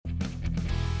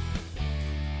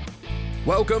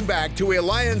Welcome back to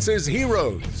Alliance's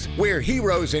Heroes, where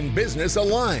heroes in business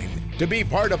align. To be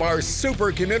part of our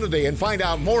super community and find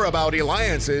out more about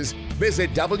Alliances,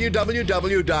 visit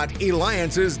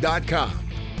www.alliances.com.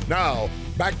 Now,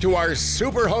 back to our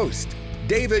super host,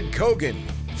 David Kogan,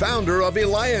 founder of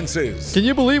Alliances. Can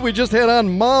you believe we just had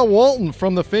on Ma Walton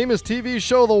from the famous TV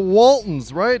show The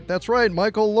Waltons, right? That's right,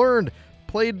 Michael Learned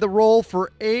played the role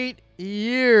for 8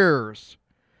 years.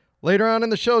 Later on in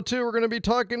the show, too, we're going to be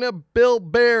talking to Bill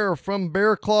Bear from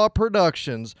Bear Claw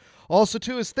Productions. Also,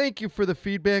 too, is thank you for the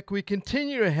feedback we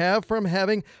continue to have from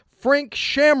having Frank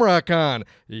Shamrock on,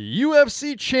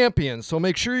 UFC champion. So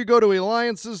make sure you go to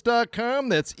alliances.com.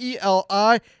 That's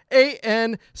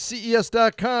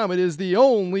ELIANCES.com. It is the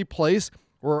only place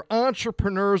where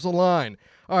entrepreneurs align.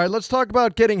 All right, let's talk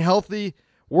about getting healthy,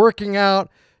 working out.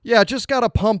 Yeah, just got to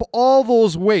pump all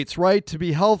those weights, right, to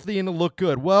be healthy and to look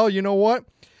good. Well, you know what?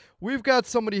 We've got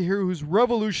somebody here who's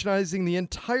revolutionizing the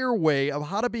entire way of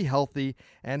how to be healthy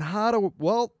and how to,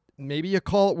 well, maybe you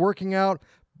call it working out,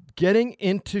 getting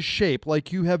into shape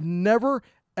like you have never,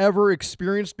 ever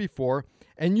experienced before,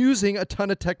 and using a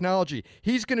ton of technology.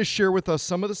 He's going to share with us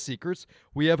some of the secrets.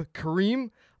 We have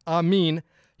Kareem Amin.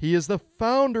 He is the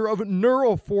founder of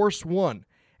Neuroforce One,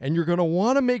 and you're going to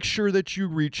want to make sure that you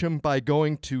reach him by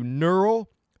going to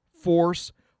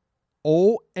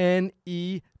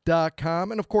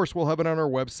neuroforceone.com. And of course, we'll have it on our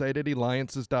website at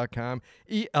alliances.com,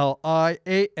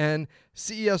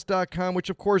 ELIANCES.com,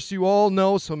 which of course you all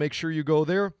know, so make sure you go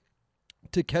there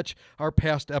to catch our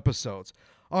past episodes.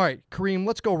 All right, Kareem,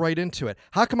 let's go right into it.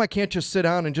 How come I can't just sit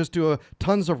down and just do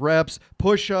tons of reps,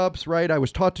 push-ups, right? I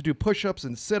was taught to do push-ups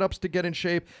and sit-ups to get in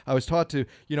shape. I was taught to,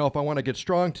 if I want to get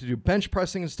strong, to do bench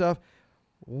pressing and stuff.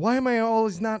 Why am I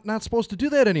always not supposed to do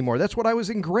that anymore? That's what I was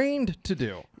ingrained to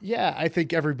do. Yeah, I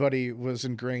think everybody was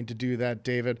ingrained to do that,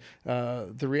 David.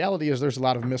 The reality is there's a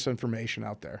lot of misinformation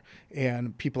out there,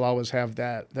 and people always have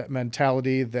that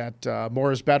mentality that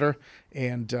more is better,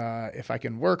 and if I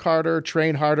can work harder,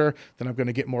 train harder, then I'm going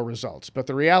to get more results. But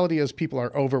the reality is people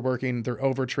are overworking, they're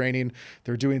overtraining,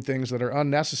 they're doing things that are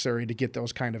unnecessary to get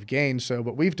those kind of gains. So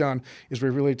what we've done is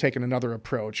we've really taken another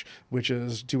approach, which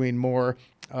is doing more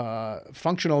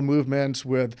functional movements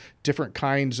with different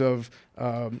kinds of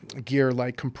gear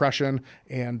like compression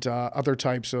and other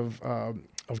types of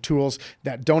tools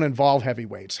that don't involve heavy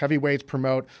weights. Heavy weights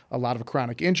promote a lot of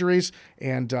chronic injuries,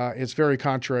 and it's very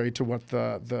contrary to what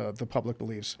the public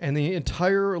believes. And the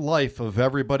entire life of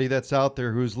everybody that's out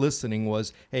there who's listening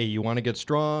was, hey, you want to get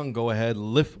strong? Go ahead,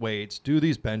 lift weights, do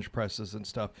these bench presses and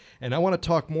stuff. And I want to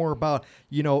talk more about,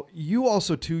 you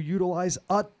also too utilize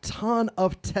a ton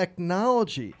of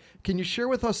technology. Can you share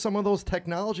with us some of those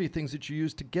technology things that you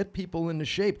use to get people into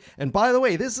shape? And by the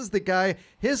way, this is the guy,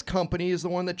 his company is the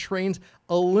one that trains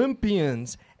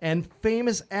Olympians and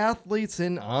famous athletes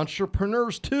and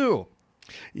entrepreneurs too.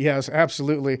 Yes,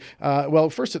 absolutely. Well,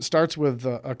 first it starts with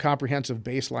a comprehensive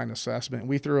baseline assessment.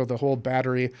 We throw the whole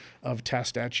battery of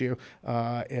tests at you,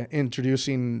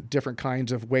 introducing different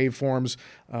kinds of waveforms,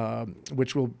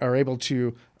 which are able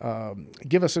to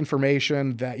give us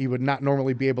information that you would not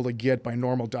normally be able to get by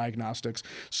normal diagnostics.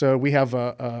 So we have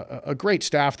a great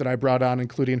staff that I brought on,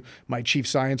 including my Chief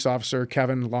Science Officer,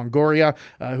 Kevin Longoria,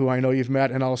 who I know you've met,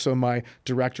 and also my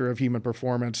Director of Human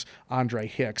Performance, Andre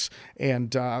Hicks.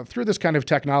 And through this kind of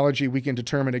technology, we can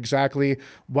determine exactly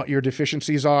what your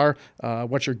deficiencies are,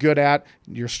 what you're good at,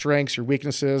 your strengths, your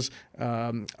weaknesses,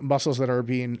 muscles that are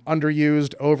being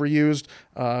underused, overused,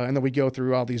 and then we go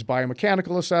through all these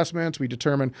biomechanical assessments. We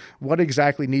determine what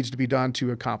exactly needs to be done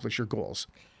to accomplish your goals.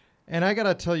 And I got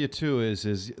to tell you, too,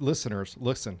 is listeners,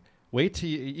 listen, wait till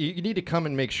you need to come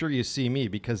and make sure you see me,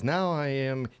 because now I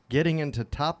am getting into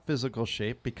top physical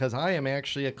shape because I am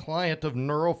actually a client of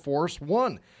Neuroforce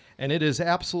One. And it is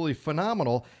absolutely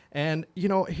phenomenal. And,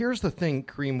 here's the thing,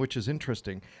 Kareem, which is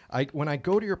interesting. When I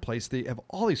go to your place, they have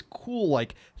all these cool,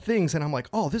 things. And I'm like,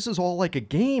 oh, this is all like a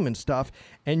game and stuff.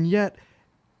 And yet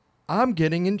I'm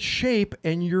getting in shape,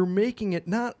 and you're making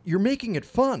it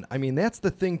fun. I mean, that's the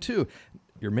thing, too.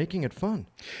 You're making it fun.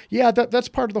 Yeah, that's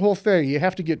part of the whole thing. You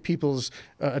have to get people's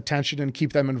attention and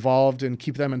keep them involved and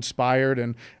keep them inspired,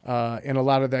 and a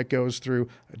lot of that goes through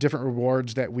different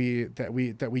rewards that we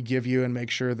give you, and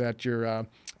make sure that you're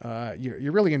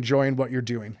you're really enjoying what you're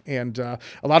doing. And a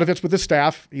lot of it's with the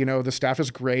staff. The staff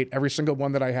is great. Every single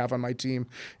one that I have on my team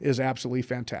is absolutely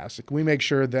fantastic. We make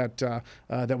sure that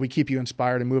that we keep you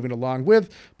inspired and moving along with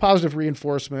positive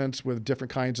reinforcements, with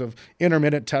different kinds of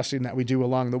intermittent testing that we do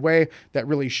along the way that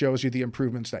really shows you the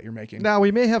improvements that you're making. Now,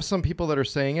 we may have some people that are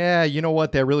saying, you know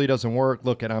what, that really doesn't work.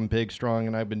 Look, I'm big, strong,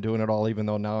 and I've been doing it all, even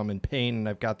though now I'm in pain and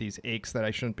I've got these aches that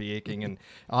I shouldn't be aching and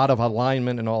out of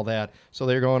alignment and all that. So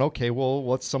they're going, okay, well,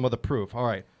 what's some of the proof? All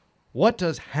right. What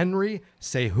does Henry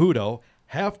Cejudo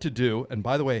have to do? And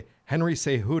by the way, Henry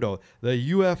Cejudo,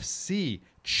 the UFC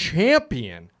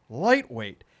champion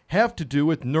lightweight, have to do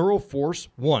with Neuroforce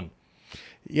One?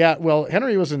 Yeah, well,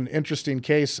 Henry was an interesting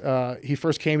case. He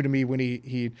first came to me when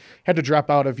he had to drop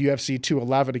out of UFC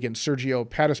 211 against Sergio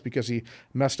Pettis because he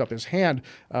messed up his hand.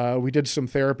 We did some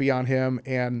therapy on him,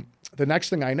 and the next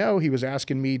thing I know, he was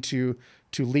asking me to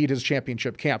lead his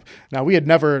championship camp. Now, we had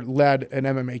never led an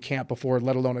MMA camp before,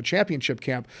 let alone a championship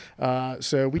camp.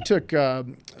 So we took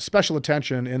special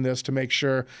attention in this to make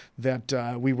sure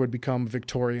that we would become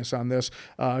victorious on this.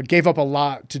 Gave up a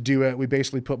lot to do it. We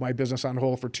basically put my business on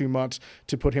hold for 2 months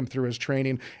to put him through his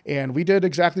training. And we did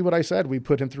exactly what I said. We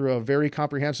put him through a very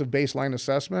comprehensive baseline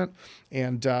assessment.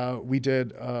 And we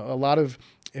did a lot of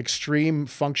extreme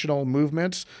functional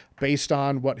movements based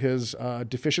on what his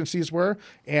deficiencies were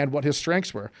and what his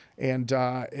strengths were. And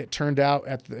it turned out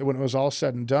when it was all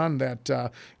said and done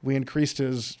that we increased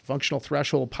his functional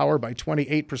threshold power by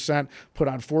 28%, put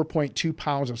on 4.2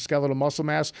 pounds of skeletal muscle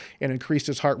mass, and increased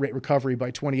his heart rate recovery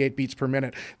by 28 beats per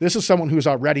minute. This is someone who's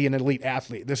already an elite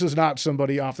athlete. This is not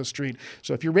somebody off the street.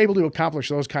 So if you're able to accomplish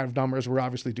those kind of numbers, we're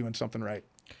obviously doing something right.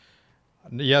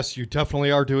 Yes, you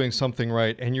definitely are doing something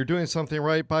right, and you're doing something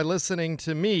right by listening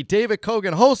to me, David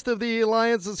Kogan, host of the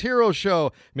Alliances Hero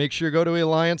Show. Make sure you go to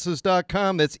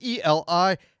alliances.com. That's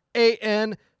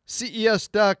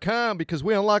ELIANCES.com, because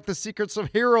we unlock the secrets of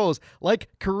heroes like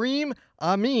Kareem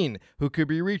Amin, who could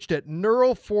be reached at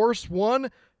Neuroforce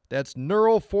One. That's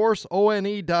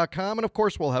neuroforceone.com. And, of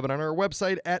course, we'll have it on our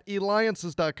website at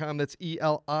alliances.com. That's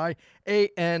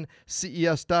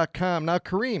ELIANCES.com. Now,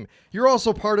 Kareem, you're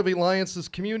also part of Alliances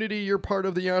community. You're part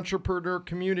of the entrepreneur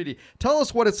community. Tell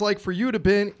us what it's like for you to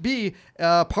be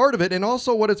part of it, and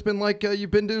also what it's been like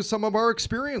you've been to some of our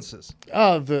experiences.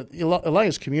 The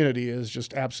Alliance community is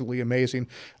just absolutely amazing.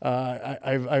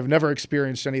 I've never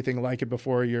experienced anything like it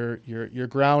before. Your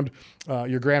grand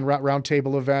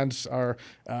roundtable events are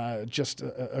just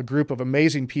a group of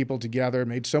amazing people together,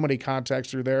 made so many contacts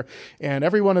through there. And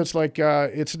everyone, it's like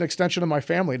it's an extension of my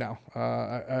family now.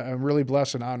 I'm really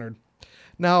blessed and honored.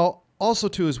 Now, also,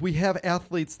 too, is we have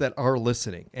athletes that are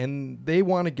listening, and they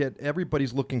want to get,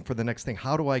 everybody's looking for the next thing.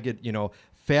 How do I get,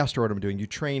 faster at what I'm doing? You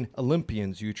train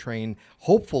Olympians, you train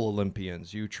hopeful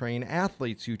Olympians, you train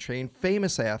athletes, you train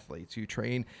famous athletes, you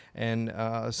train and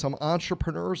some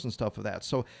entrepreneurs and stuff of that.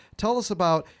 So tell us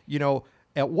about,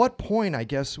 at what point, I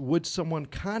guess, would someone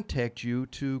contact you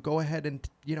to go ahead and,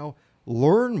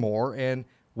 learn more, and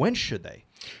when should they?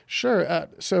 Sure.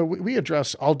 So we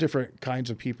address all different kinds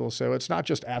of people. So it's not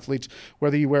just athletes,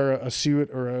 whether you wear a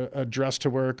suit or a dress to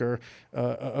work or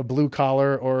a blue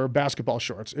collar or basketball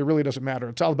shorts. It really doesn't matter.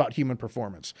 It's all about human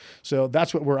performance. So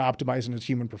that's what we're optimizing, is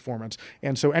human performance.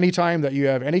 And so anytime that you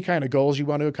have any kind of goals you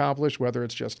want to accomplish, whether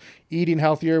it's just eating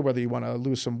healthier, whether you want to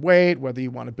lose some weight, whether you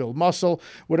want to build muscle,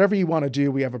 whatever you want to do,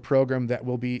 we have a program that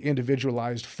will be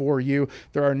individualized for you.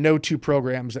 There are no two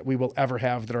programs that we will ever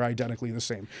have that are identically the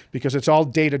same, because it's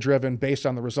all data-driven based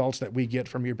on the results that we get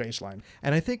from your baseline.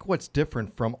 And I think what's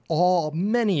different from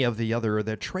many of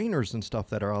the trainers and stuff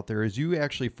that are out there is you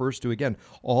actually first do, again,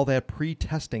 all that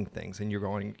pre-testing things, and you're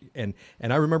going, and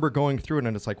I remember going through it,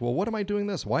 and it's like, well, what am I doing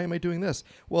this? Why am I doing this?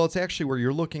 Well, it's actually where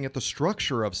you're looking at the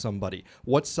structure of somebody.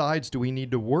 What sides do we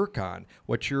need to work on?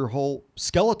 What's your whole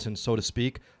skeleton, so to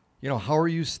speak? How are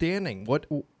you standing?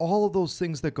 All of those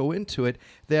things that go into it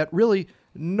that really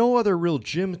no other real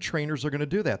gym trainers are going to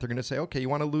do that. They're going to say, okay, you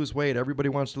want to lose weight. Everybody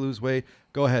wants to lose weight.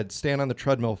 Go ahead, stand on the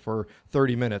treadmill for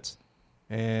 30 minutes.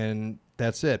 And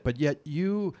that's it. But yet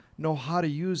you know how to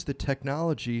use the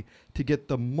technology to get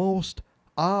the most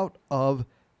out of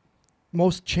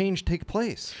most change take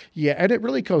place. Yeah, and it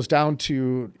really goes down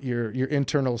to your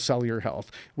internal cellular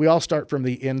health. We all start from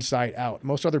the inside out.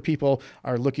 Most other people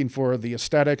are looking for the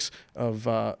aesthetics of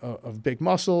big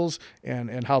muscles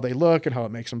and how they look and how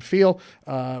it makes them feel.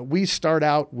 We start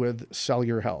out with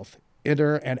cellular health.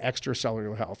 inner and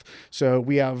extracellular health. So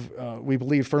we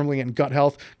believe firmly in gut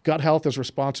health. Gut health is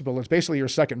responsible. It's basically your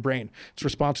second brain. It's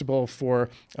responsible for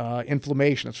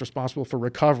inflammation. It's responsible for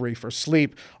recovery, for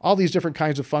sleep, all these different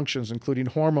kinds of functions, including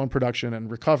hormone production and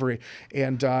recovery.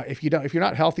 And if you're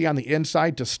not healthy on the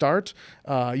inside to start,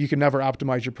 you can never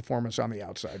optimize your performance on the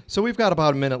outside. So we've got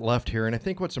about a minute left here, and I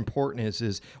think what's important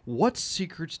is what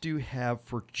secrets do you have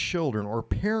for children or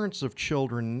parents of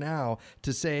children now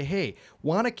to say, hey,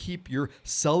 want to keep your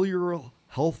cellular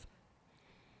health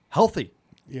healthy?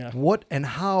 Yeah. What and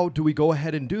how do we go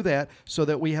ahead and do that so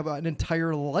that we have an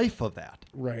entire life of that?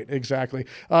 Right, exactly.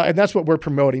 And that's what we're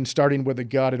promoting, starting with the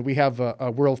gut. And we have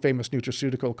a world-famous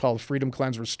nutraceutical called Freedom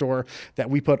Cleanse Restore that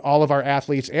we put all of our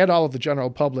athletes and all of the general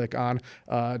public on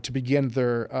to begin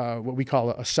their what we call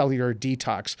a cellular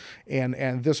detox.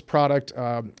 And this product,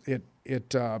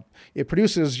 it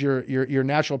produces your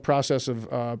natural process of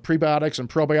prebiotics and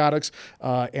probiotics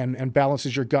and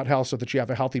balances your gut health so that you have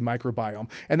a healthy microbiome.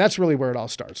 And that's really where it all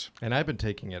starts. And I've been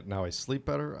taking it. Now I sleep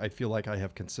better. I feel like I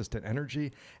have consistent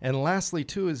energy. And lastly,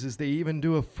 too, is they even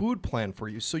do a food plan for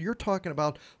you. So you're talking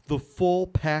about the full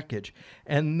package.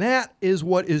 And that is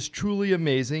what is truly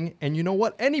amazing. And you know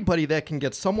what? Anybody that can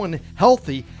get someone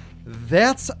healthy,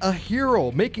 that's a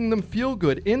hero, making them feel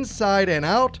good inside and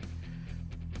out.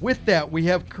 With that, we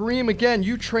have Kareem. Again,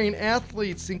 you train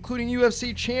athletes, including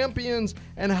UFC champions,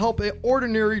 and help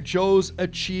ordinary Joes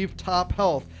achieve top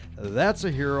health. That's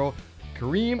a hero.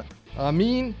 Kareem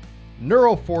Amin,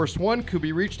 Neuroforce One, could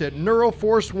be reached at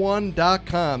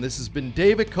neuroforce1.com. This has been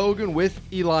David Kogan with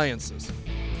Eliances.